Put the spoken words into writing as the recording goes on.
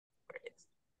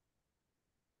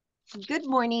Good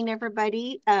morning,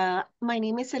 everybody. My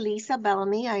name is Elisa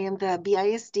Bellamy. I am the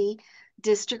BISD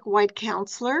District-wide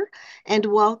Counselor, and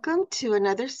welcome to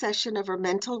another session of our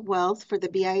Mental Wealth for the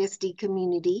BISD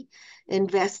community,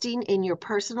 investing in your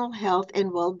personal health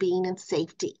and well-being and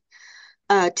safety.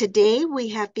 Today, we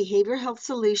have Behavioral Health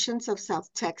Solutions of South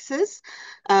Texas.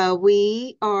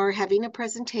 We are having a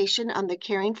presentation on the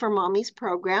Caring for Mommies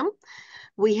program.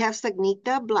 We have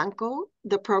Sagnita Blanco,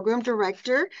 the program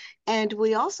director, and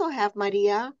we also have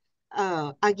Maria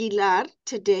Aguilar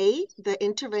today, the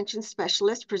intervention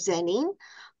specialist presenting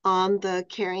on the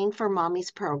Caring for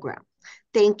Mommies program.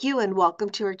 Thank you and welcome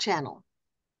to our channel.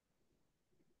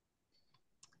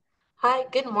 Hi,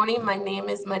 good morning. My name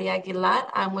is Maria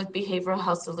Aguilar. I'm with Behavioral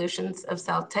Health Solutions of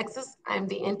South Texas. I'm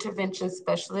the intervention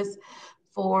specialist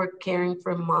for Caring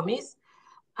for Mommies.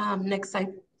 Next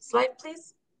slide,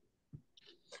 please.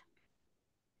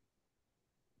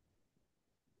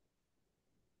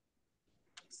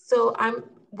 So I'm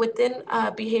within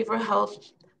behavioral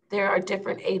health. There are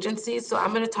different agencies. So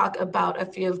I'm going to talk about a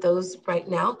few of those right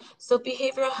now. So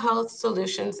Behavioral Health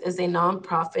Solutions is a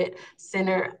nonprofit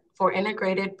center for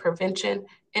integrated prevention,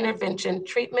 intervention,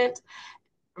 treatment,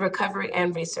 recovery,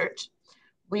 and research.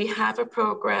 We have a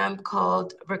program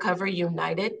called Recovery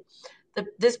United.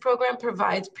 This program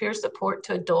provides peer support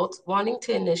to adults wanting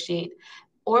to initiate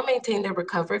or maintain their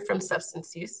recovery from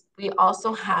substance use. We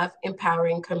also have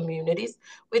Empowering Communities,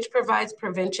 which provides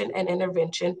prevention and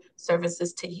intervention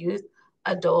services to youth,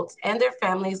 adults, and their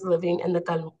families living in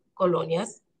the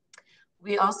colonias.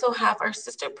 We also have our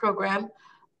sister program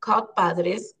called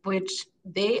Padres, which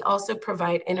they also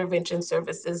provide intervention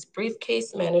services,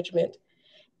 briefcase management,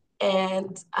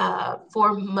 and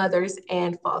for mothers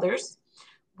and fathers.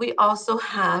 We also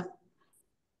have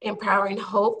Empowering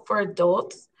Hope for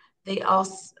Adults. They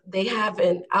have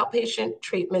an outpatient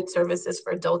treatment services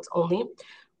for adults only.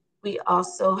 We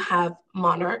also have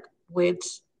Monarch, which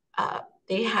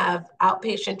they have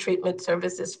outpatient treatment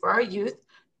services for our youth,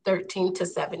 13 to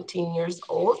 17 years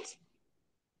old.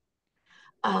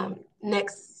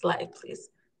 Next slide, please.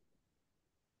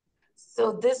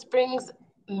 So this brings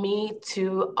me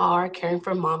to our Caring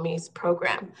for Mommies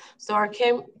program. So our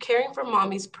Caring for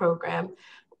Mommies program,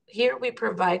 here we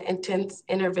provide intense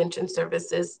intervention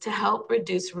services to help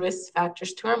reduce risk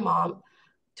factors to our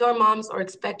moms or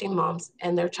expecting moms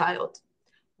and their child.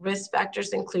 Risk factors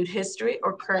include history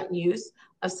or current use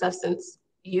of substance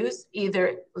use,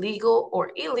 either legal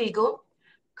or illegal,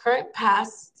 current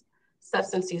past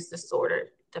substance use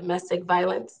disorder, domestic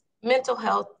violence, mental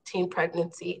health, teen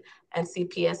pregnancy, and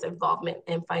CPS involvement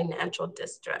in financial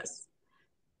distress.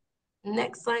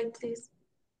 Next slide, please.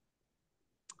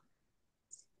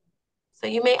 So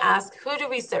you may ask, who do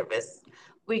we service?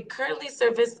 We currently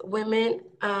service women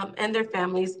and their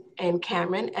families in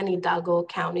Cameron and Hidalgo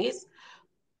counties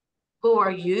who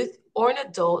are youth or an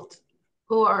adult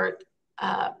who are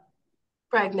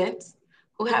pregnant,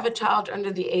 who have a child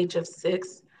under the age of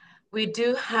 6. We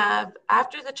do have,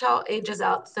 after the child ages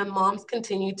out, some moms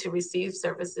continue to receive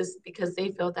services because they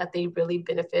feel that they really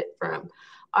benefit from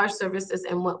our services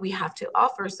and what we have to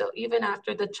offer. So even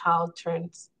after the child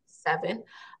turns 7,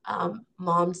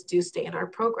 moms do stay in our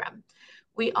program.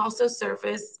 We also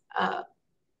service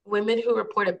women who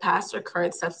reported past or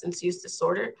current substance use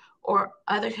disorder or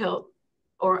other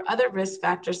risk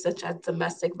factors such as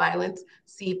domestic violence,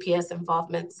 CPS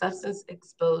involvement, substance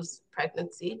exposed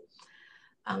pregnancy.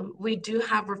 We do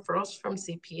have referrals from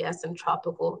CPS and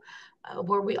Tropical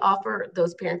where we offer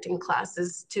those parenting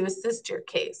classes to assist your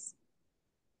case.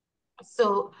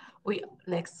 So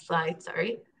next slide,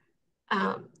 sorry.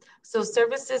 So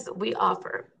services we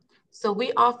offer. So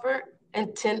we offer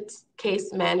intense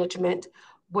case management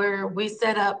where we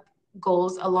set up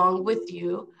goals along with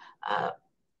you,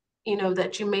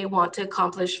 that you may want to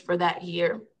accomplish for that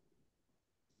year.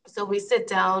 So we sit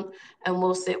down and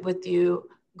we'll sit with you,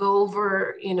 go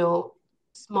over,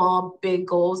 small, big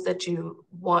goals that you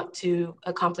want to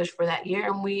accomplish for that year,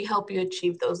 and we help you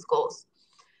achieve those goals.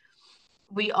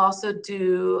 We also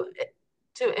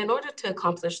in order to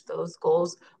accomplish those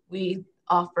goals, we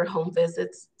offer home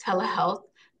visits, telehealth,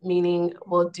 meaning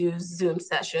we'll do Zoom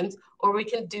sessions, or we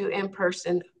can do in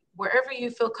person. Wherever you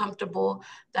feel comfortable,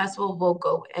 that's where we'll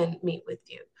go and meet with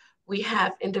you. We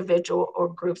have individual or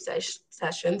group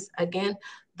sessions. Again,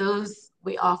 those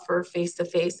we offer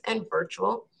face-to-face and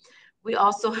virtual. We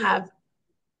also have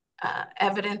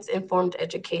evidence-informed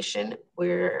education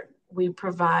where we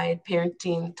provide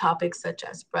parenting topics such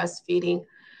as breastfeeding,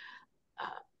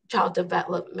 child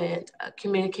development,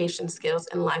 communication skills,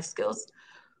 and life skills.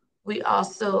 We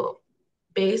also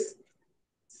base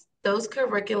those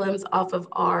curriculums off of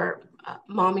our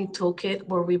Mommy Toolkit,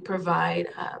 where we provide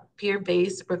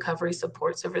peer-based recovery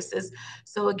support services.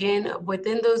 So again,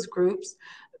 within those groups,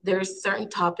 there's certain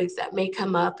topics that may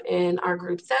come up in our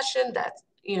group session that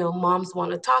moms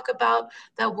want to talk about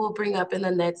that we'll bring up in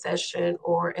the next session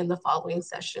or in the following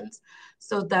sessions.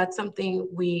 So that's something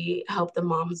we help the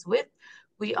moms with.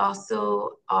 We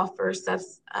also offer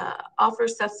substance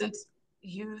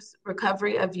use,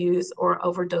 recovery of use, or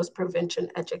overdose prevention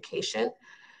education.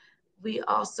 We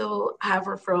also have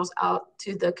referrals out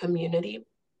to the community.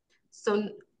 So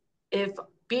if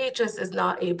BHS is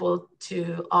not able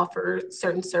to offer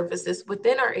certain services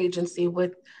within our agency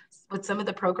with some of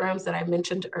the programs that I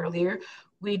mentioned earlier,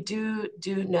 we do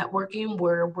networking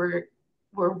where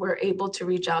we're able to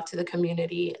reach out to the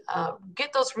community,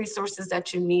 get those resources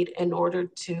that you need in order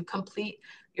to complete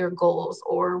your goals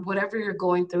or whatever you're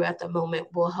going through at the moment.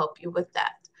 Will help you with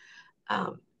that.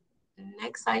 Um,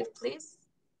 Next slide, please.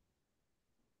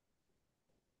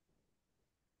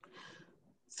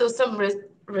 So some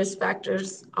risk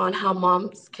factors on how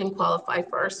moms can qualify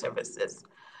for our services.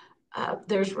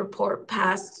 There's report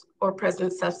past or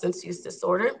present substance use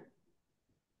disorder,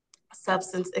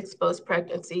 substance exposed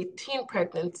pregnancy, teen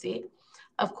pregnancy.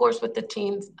 Of course, with the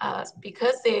teens,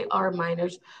 because they are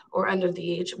minors or under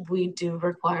the age, we do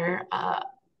require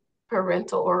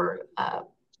parental or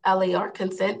LAR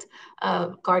consent,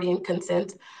 guardian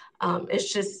consent.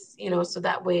 It's just, so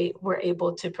that way we're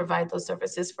able to provide those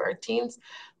services for our teens.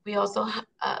 We also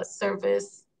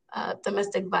service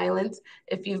domestic violence.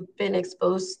 If you've been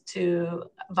exposed to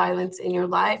violence in your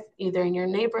life, either in your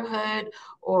neighborhood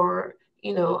or,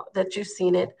 that you've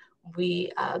seen it,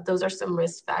 those are some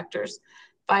risk factors.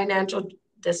 Financial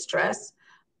distress.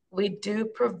 We do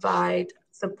provide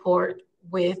support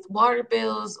with water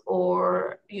bills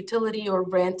or utility or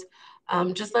rent.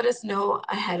 Just let us know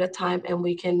ahead of time and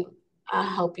we can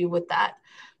help you with that.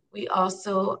 We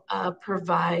also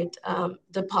provide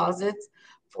deposits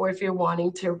for if you're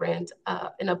wanting to rent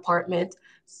an apartment.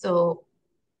 So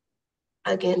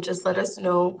again, just let us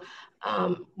know.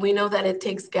 We know that it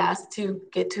takes gas to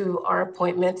get to our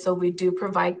appointment, so we do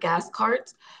provide gas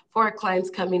cards for our clients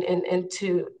coming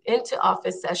into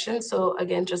office sessions. So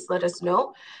again, just let us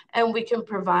know, and we can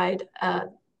provide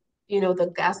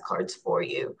the gas cards for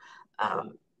you.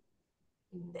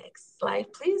 Next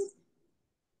slide, please.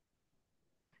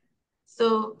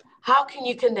 So how can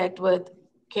you connect with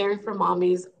Caring for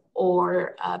Mommies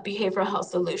or Behavioral Health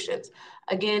Solutions?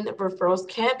 Again, referrals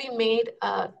can be made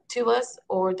to us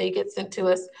or they get sent to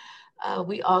us.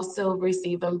 We also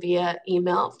receive them via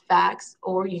email, fax,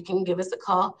 or you can give us a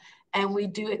call, and we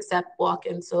do accept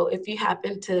walk-ins. So if you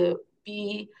happen to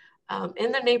be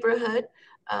in the neighborhood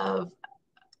of,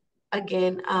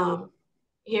 again,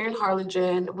 here in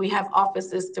Harlingen, we have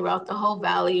offices throughout the whole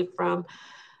valley from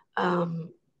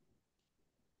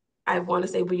I want to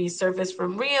say we service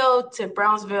from Rio to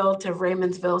Brownsville to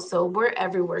Raymondsville. So we're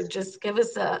everywhere. Just give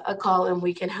us a call and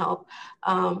we can help.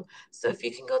 So if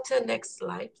you can go to the next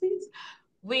slide, please.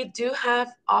 We do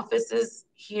have offices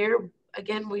here.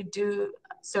 Again, we do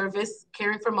service.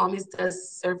 Caring for Mommies does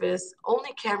service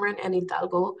only Cameron and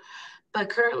Hidalgo. But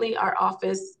currently our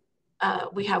office,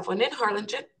 we have one in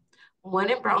Harlingen,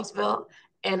 one in Brownsville,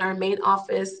 and our main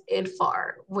office in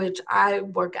FAR, which I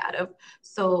work out of.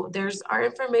 So there's our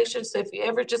information. So if you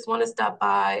ever just want to stop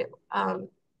by,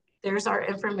 there's our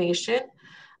information.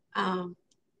 Um,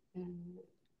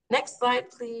 Next slide,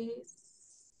 please.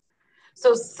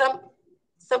 So some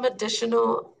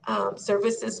additional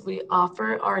services we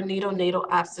offer are neonatal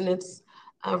abstinence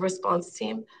response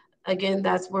team. Again,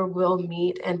 that's where we'll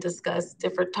meet and discuss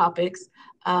different topics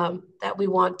that we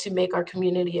want to make our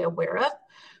community aware of.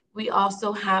 We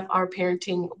also have our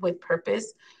Parenting with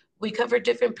Purpose. We cover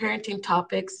different parenting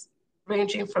topics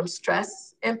ranging from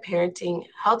stress and parenting,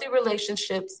 healthy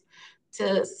relationships,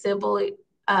 to sibling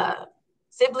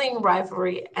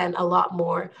rivalry, and a lot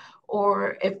more.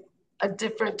 Or if a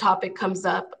different topic comes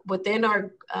up within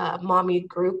our mommy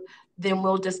group, then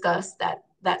we'll discuss that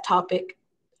topic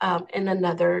in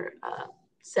another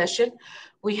session.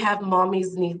 We have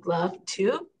Mommies Need Love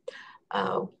too,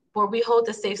 where we hold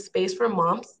a safe space for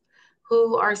moms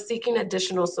who are seeking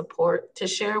additional support to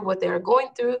share what they are going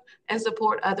through and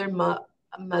support other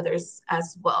mothers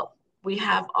as well. We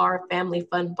have our Family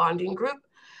Fun Bonding group,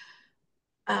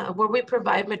 where we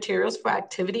provide materials for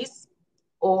activities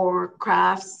or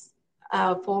crafts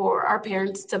for our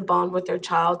parents to bond with their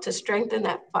child to strengthen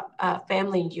that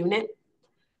family unit.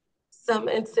 Some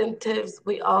incentives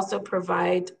we also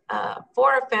provide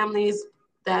for our families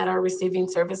that are receiving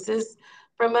services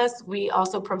from us. We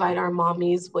also provide our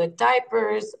mommies with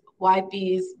diapers,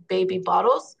 wipes, baby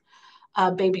bottles,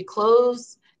 baby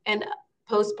clothes, and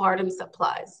postpartum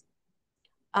supplies.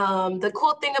 The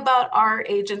cool thing about our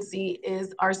agency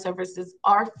is our services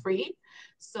are free.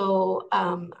 So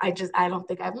I don't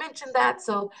think I've mentioned that.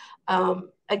 So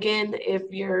again, if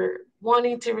you're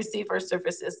wanting to receive our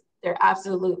services, they're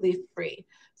absolutely free.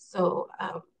 So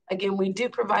again, we do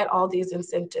provide all these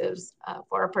incentives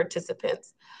for our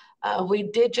participants. We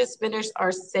did just finish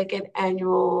our second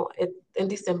annual in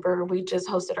December. We just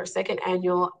hosted our second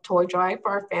annual toy drive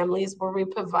for our families where we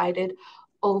provided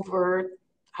over,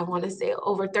 I want to say,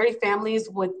 over 30 families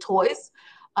with toys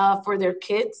for their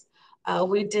kids.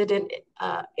 We did an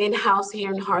in-house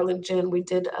here in Harlingen. We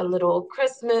did a little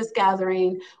Christmas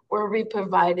gathering where we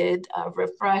provided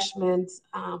refreshments,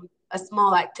 a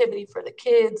small activity for the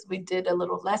kids. We did a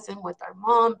little lesson with our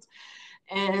moms,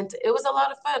 and it was a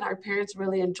lot of fun. Our parents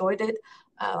really enjoyed it.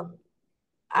 Um,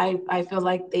 I feel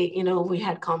like we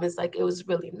had comments like it was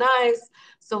really nice.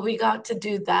 So we got to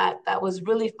do that. That was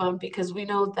really fun because we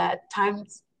know that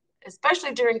times,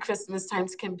 especially during Christmas,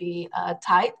 times can be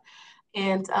tight,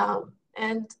 and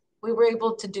we were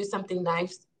able to do something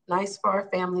nice for our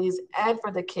families and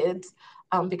for the kids,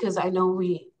 because I know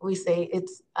we say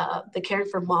it's the caring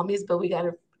for mommies, but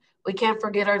we can't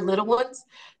forget our little ones.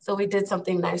 So we did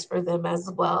something nice for them as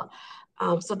well.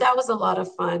 So that was a lot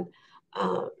of fun.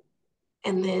 Uh,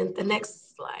 and then the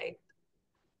next slide,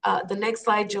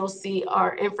 you'll see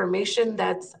our information.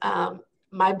 That's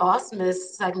my boss,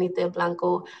 Ms. Sagnita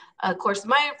Blanco. Of course,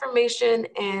 my information,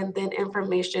 and then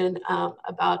information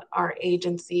about our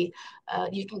agency.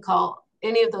 You can call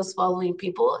any of those following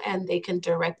people and they can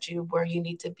direct you where you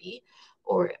need to be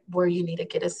or where you need to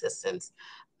get assistance.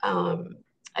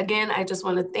 Again, I just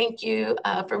want to thank you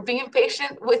for being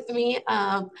patient with me.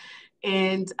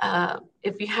 And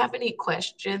if you have any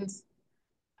questions,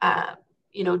 uh,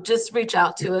 just reach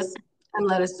out to us and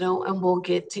let us know, and we'll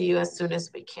get to you as soon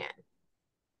as we can.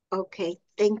 Okay,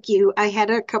 thank you. I had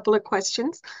a couple of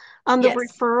questions on the Yes,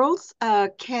 referrals.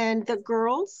 Can the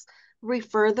girls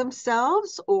refer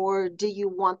themselves, or do you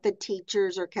want the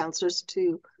teachers or counselors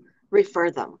to refer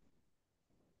them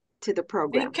to the They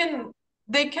program? can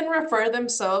they can refer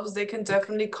themselves. They can Okay.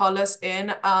 definitely call us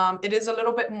in. It is a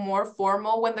little bit more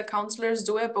formal when the counselors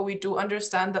do it, but we do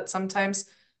understand that sometimes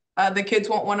the kids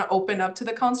won't want to open up to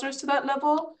the counselors to that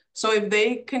level. So if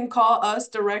they can call us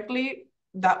directly,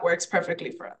 that works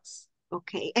perfectly for us.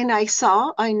 Okay. And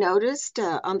I noticed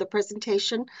on the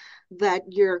presentation that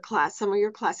some of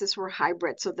your classes were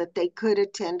hybrid so that they could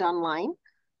attend online.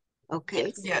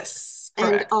 Okay. yes. Yes,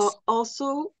 And correct.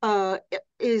 also,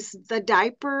 is the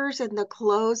diapers and the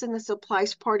clothes and the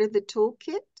supplies part of the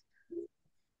toolkit?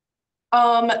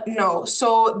 No.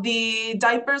 So the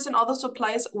diapers and all the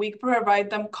supplies, we provide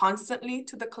them constantly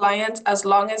to the clients as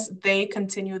long as they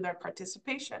continue their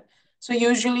participation. So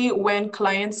usually when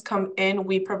clients come in,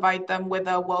 we provide them with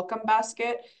a welcome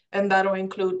basket, and that'll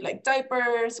include like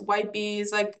diapers,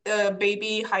 wipes, like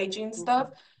baby hygiene Mhm. stuff.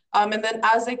 And then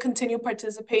as they continue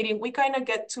participating, we kind of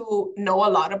get to know a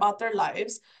lot about their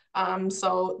lives.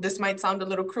 So this might sound a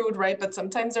little crude, right? But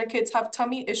sometimes their kids have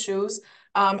tummy issues,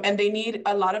 and they need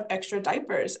a lot of extra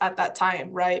diapers at that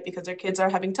time, right? Because their kids are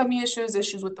having tummy issues,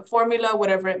 issues with the formula,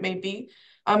 whatever it may be.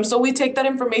 So we take that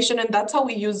information, and that's how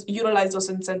we utilize those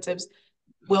incentives.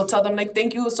 We'll tell them like,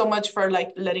 thank you so much for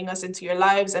like letting us into your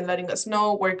lives and letting us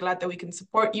know. We're glad that we can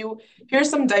support you.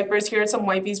 Here's some diapers, here's some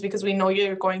wipes because we know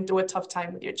you're going through a tough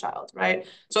time with your child, right?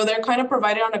 So they're kind of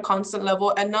provided on a constant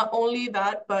level. And not only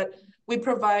that, but we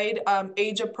provide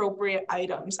age appropriate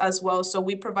items as well. So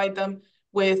we provide them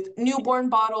with newborn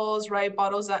bottles, right?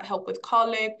 Bottles that help with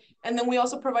colic. And then we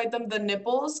also provide them the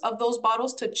nipples of those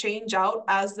bottles to change out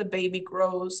as the baby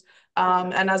grows.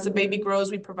 And as the baby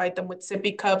grows, we provide them with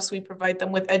sippy cups. We provide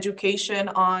them with education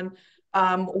on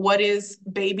what is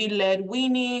baby-led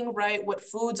weaning, right? What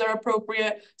foods are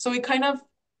appropriate. So we kind of,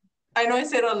 I know I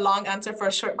said a long answer for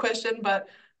a short question, but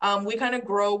we kind of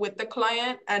grow with the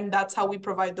client, and that's how we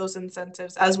provide those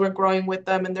incentives. As we're growing with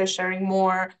them and they're sharing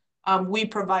more, we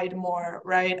provide more,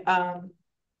 right?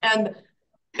 And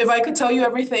if I could tell you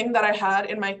everything that I had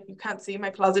in my, you can't see, my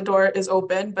closet door is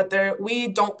open, but there, we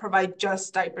don't provide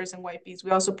just diapers and wipes.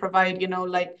 We also provide,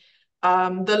 like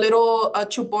the little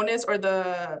chupones or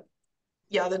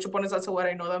yeah, the chupones, that's what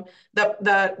I know them,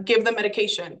 that give the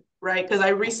medication, right? Because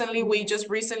we just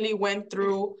recently went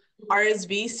through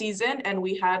RSV season, and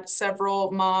we had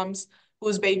several moms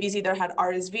whose babies either had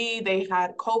RSV, they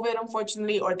had COVID,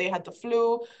 unfortunately, or they had the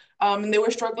flu. And they were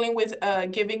struggling with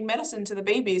giving medicine to the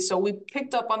babies. So we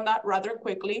picked up on that rather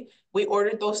quickly. We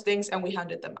ordered those things and we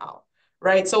handed them out.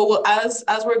 right? So as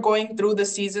we're going through the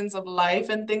seasons of life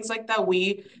and things like that,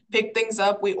 we pick things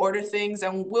up, we order things,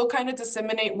 and we'll kind of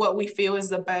disseminate what we feel is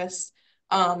the best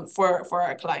for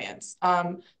our clients.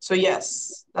 So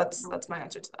yes, that's my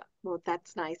answer to that. Well,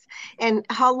 that's nice. And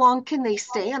how long can they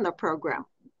stay on the program?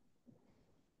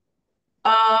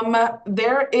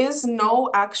 There is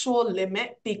no actual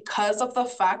limit because of the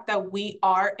fact that we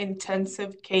are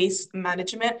intensive case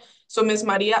management. So Ms.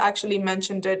 Maria actually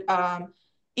mentioned it.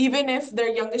 Even if their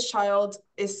youngest child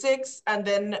is 6 and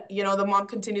then, the mom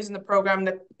continues in the program,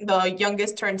 the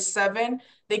youngest turns 7,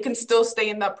 they can still stay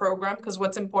in that program because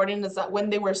what's important is that when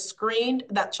they were screened,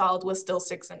 that child was still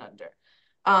 6 and under.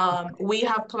 We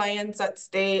have clients that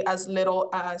stay as little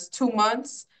as 2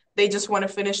 months. They just want to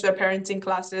finish their parenting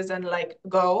classes and like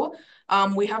go.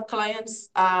 We have clients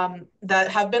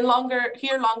that have been longer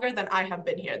than I have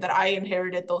been here, that I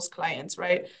inherited those clients,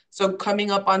 right? So coming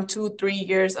up on 2, 3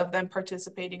 years of them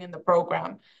participating in the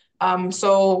program.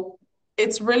 So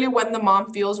it's really when the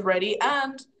mom feels ready.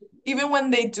 And even when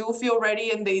they do feel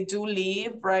ready and they do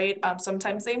leave, right?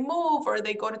 Sometimes they move or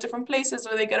they go to different places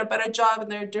or they get a better job and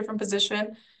they're in a different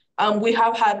position. We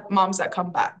have had moms that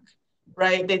come back,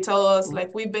 right? They tell us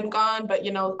like, we've been gone, but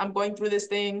I'm going through this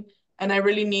thing and I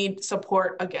really need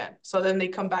support again. So then they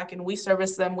come back and we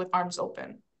service them with arms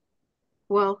open.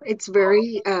 Well, it's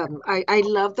very, I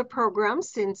love the program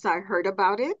since I heard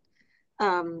about it.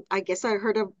 I guess I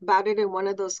heard about it in one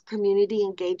of those community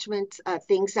engagement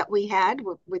things that we had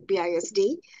with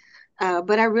BISD.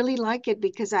 But I really like it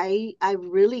because I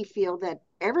really feel that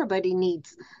everybody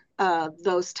needs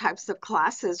those types of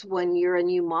classes when you're a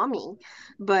new mommy.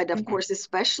 But of Mhm. course,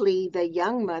 especially the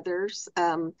young mothers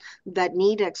that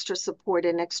need extra support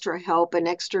and extra help and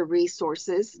extra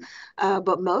resources.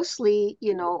 But mostly,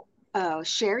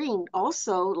 sharing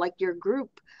also like your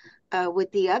group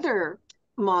with the other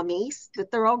mommies that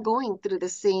they're all going through the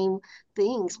same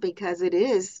things because it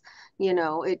is,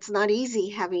 it's not easy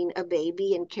having a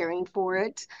baby and caring for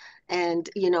it. And,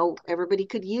 everybody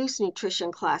could use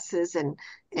nutrition classes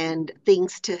and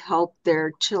things to help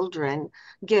their children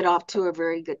get off to a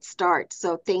very good start.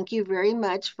 So thank you very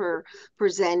much for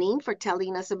presenting, for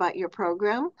telling us about your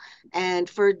program, and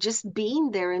for just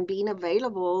being there and being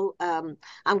available.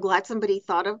 I'm glad somebody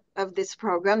thought of this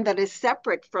program that is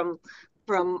separate from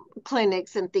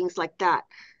clinics and things like that.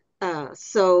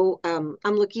 So I'm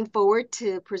looking forward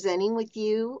to presenting with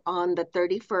you on the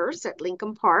 31st at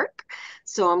Lincoln Park.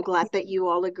 So I'm glad that you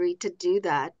all agreed to do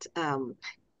that,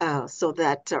 so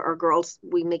that our girls,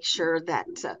 we make sure that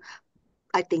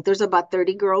I think there's about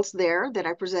 30 girls there that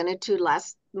I presented to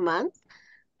last month,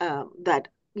 that,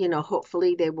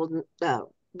 hopefully they will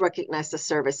recognize the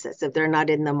services if they're not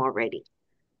in them already.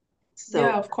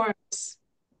 Yeah, So, of course.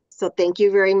 so thank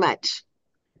you very much.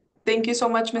 Thank you so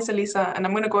much, Miss Elisa. And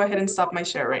I'm going to go ahead and stop my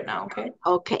share right now, okay?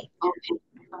 Okay. Okay.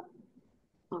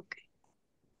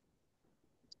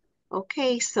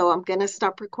 Okay, so I'm gonna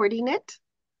stop recording it.